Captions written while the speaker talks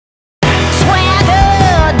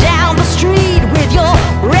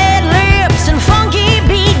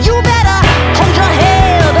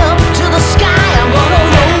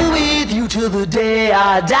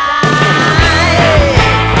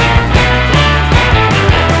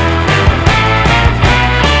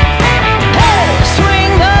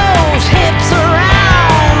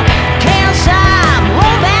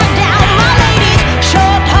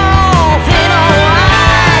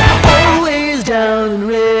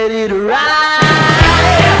ready to ride.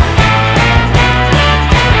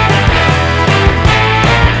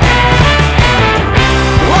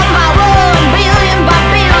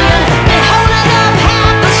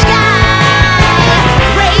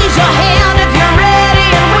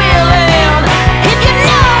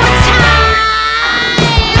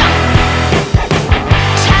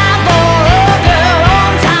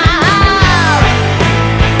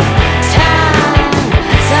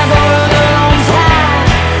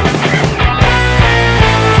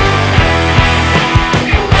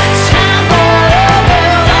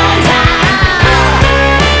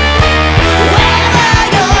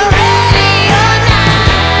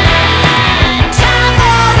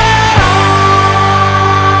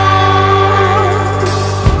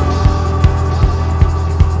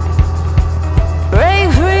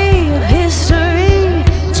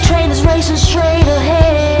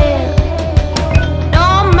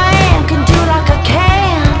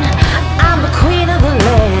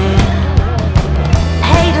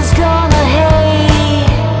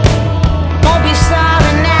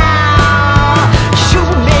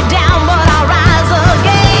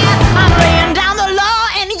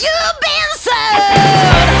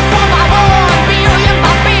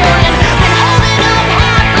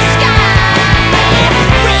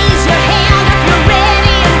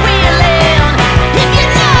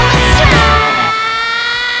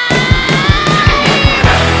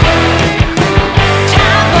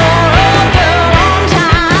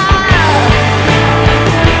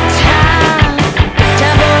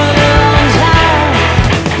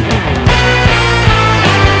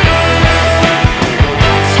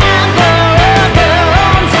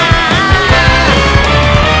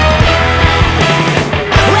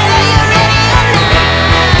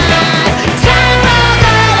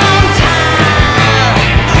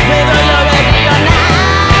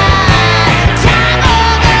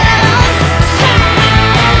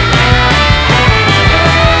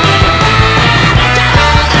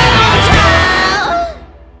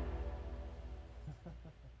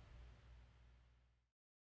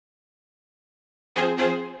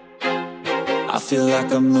 I feel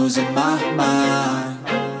like I'm losing my mind.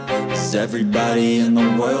 Is everybody in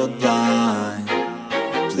the world blind?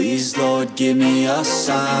 Please, Lord, give me a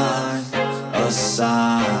sign, a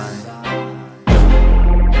sign.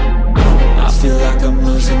 I feel like I'm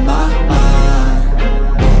losing my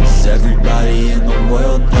mind. Is everybody in the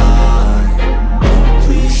world blind?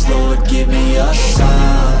 Please, Lord, give me a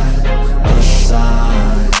sign, a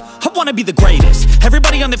sign. I wanna be the greatest.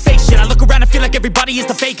 Everybody on the fake shit. I look around and feel like everybody is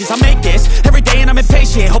the fakest. I make this every day and I'm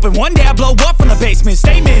impatient, hoping one day I blow up from the basement.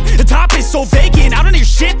 Statement, the top is so vacant. I don't hear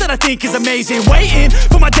shit that I think is amazing. Waiting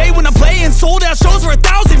for my day when I'm playing sold out shows for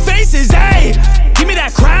 1,000 faces. Hey, give me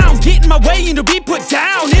that crown, get in my way and to be put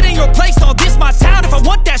down. It ain't your place, no, this my town. If I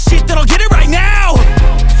want that shit, then I'll get it right now.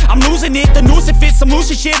 I'm losing it, the noose it fits, some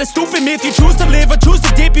losing shit, a stupid myth. You choose to live or choose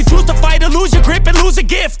to dip, you choose to fight or lose your grip and lose a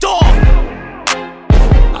gift.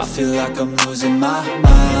 I feel like I'm losing my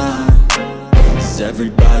mind. Is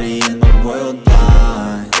everybody in the world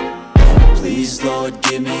blind? Please, Lord,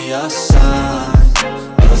 give me a sign,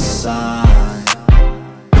 a sign.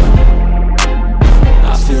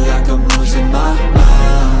 I feel like I'm losing my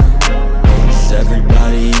mind. Is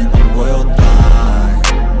everybody in the world blind?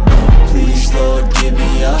 Please, Lord, give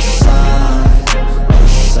me a sign, a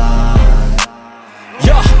sign.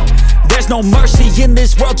 Yeah. There's no mercy in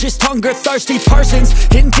this world, just hunger-thirsty persons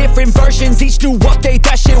in different versions. Each new update,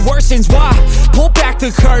 that shit worsens. Why? Pull back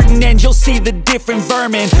the curtain and you'll see the different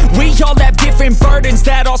vermin. We all have different burdens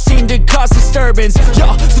that all seem to cause disturbance.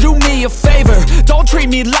 Yo, so do me a favor, don't treat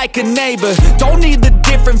me like a neighbor. Don't need the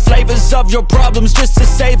different flavors of your problems just to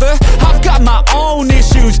savor. I've got my own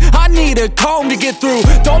issues, I need a comb to get through.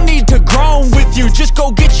 Don't need to groan with you, just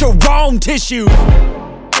go get your own tissue.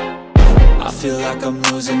 I feel like I'm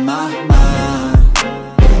losing my mind.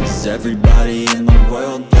 Is everybody in the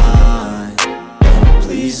world blind?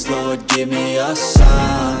 Please, Lord, give me a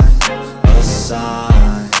sign, a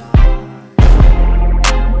sign.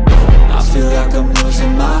 I feel like I'm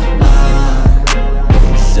losing my mind.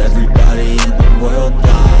 Is everybody in the world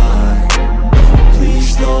blind?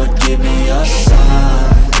 Please, Lord, give me a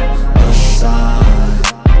sign, a sign.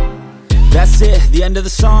 That's it, the end of the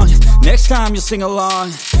song. Next time you'll sing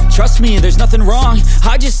along. Trust me, there's nothing wrong.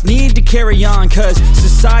 I just need to carry on, cause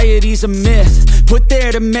society's a myth put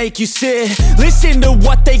there to make you sit. Listen to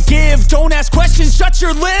what they give. Don't ask questions, shut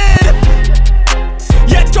your lid.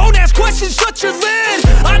 Yeah, don't ask questions, shut your lid.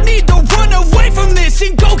 I need to run away from this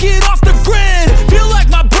and go get off the grid. Feel like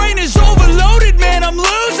my brain is overloaded, man, I'm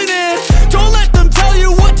losing it. Don't let them tell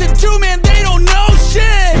you what to do, man, they don't know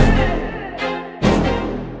shit.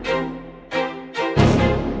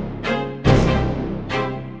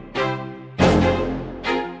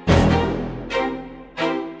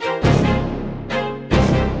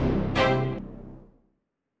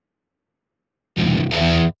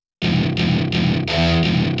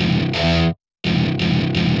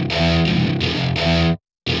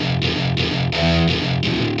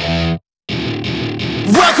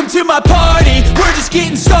 my party, we're just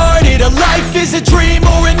getting started. A life is a dream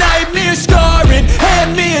or a nightmare scarring.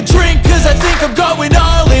 Hand me a drink cause I think I'm going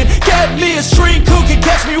all in. Get me a shrink who can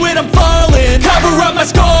catch me when I'm falling. Cover up my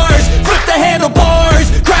scars, flip the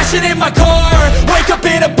handlebars, crashing in my car, wake up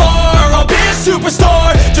in a bar. I'll be a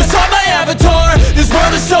superstar, just on my avatar. This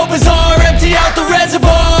world is so bizarre, empty out the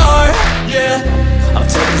reservoir. Yeah, I'm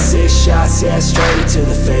taking 6 shots, yeah, straight to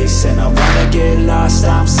the face. And I wanna get lost,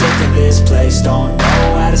 I'm sick of this place. Don't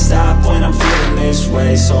know how to stop when I'm feeling this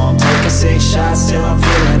way. So I'm taking 6 shots till I'm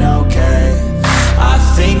feeling okay. I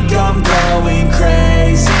think I'm going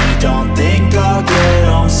crazy, don't think I'll get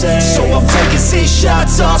home safe. So I'm taking 6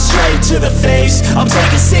 shots, all straight to the face. I'm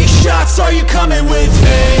taking 6 shots, are you coming with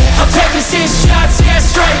me? I'm taking 6 shots, yeah,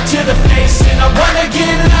 straight to the face. And I wanna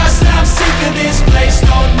get lost, I'm sick of this place.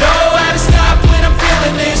 Don't know how to stop when I'm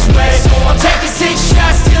feeling this way. So I'm taking 6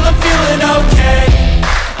 shots till I'm feeling okay.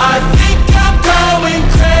 I think I'm going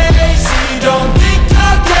crazy, don't think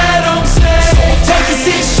I'll get home safe. So I'm taking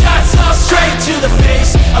 6 shots, all straight to the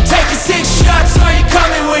face. I'm taking 6 shots, are you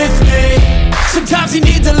coming with me? Sometimes you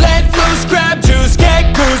need to let loose, grab juice,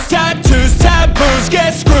 get goose, tattoos, taboos,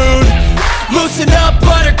 get screwed. Loosen up,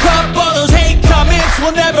 buttercup, all those hate comments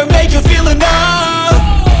will never make you feel enough.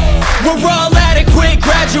 We're all adequate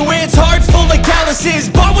graduates, heart full of calluses,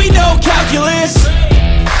 but we know calculus.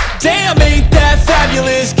 Damn, ain't that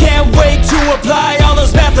fabulous? Can't wait to apply all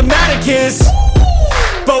those mathematicus.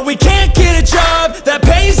 But we can't get a job that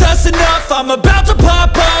pays us enough. I'm about to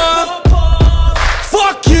pop off.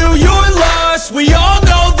 Fuck you, you're lost. We all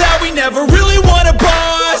know that we never really want a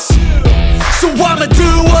boss. So I'ma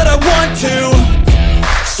do what I want to,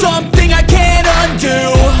 something I can't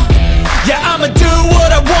undo. Yeah, I'ma do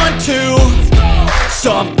what I want to,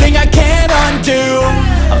 something I can't undo.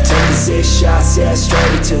 I'm taking 6 shots, yeah,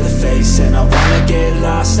 straight to the face. And I wanna get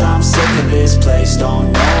lost, I'm sick of this place.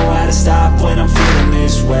 Don't know how to stop when I'm feeling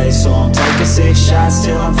this way. So I'm taking 6 shots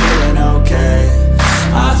till I'm feeling okay.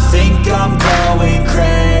 I think I'm going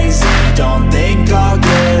crazy, don't think I'll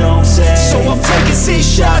get home safe. So I'm taking 6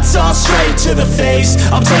 shots, all straight to the face.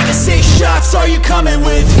 I'm taking 6 shots, are you coming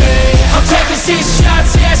with me? I'm taking 6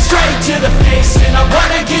 shots, yeah, straight to the face. And I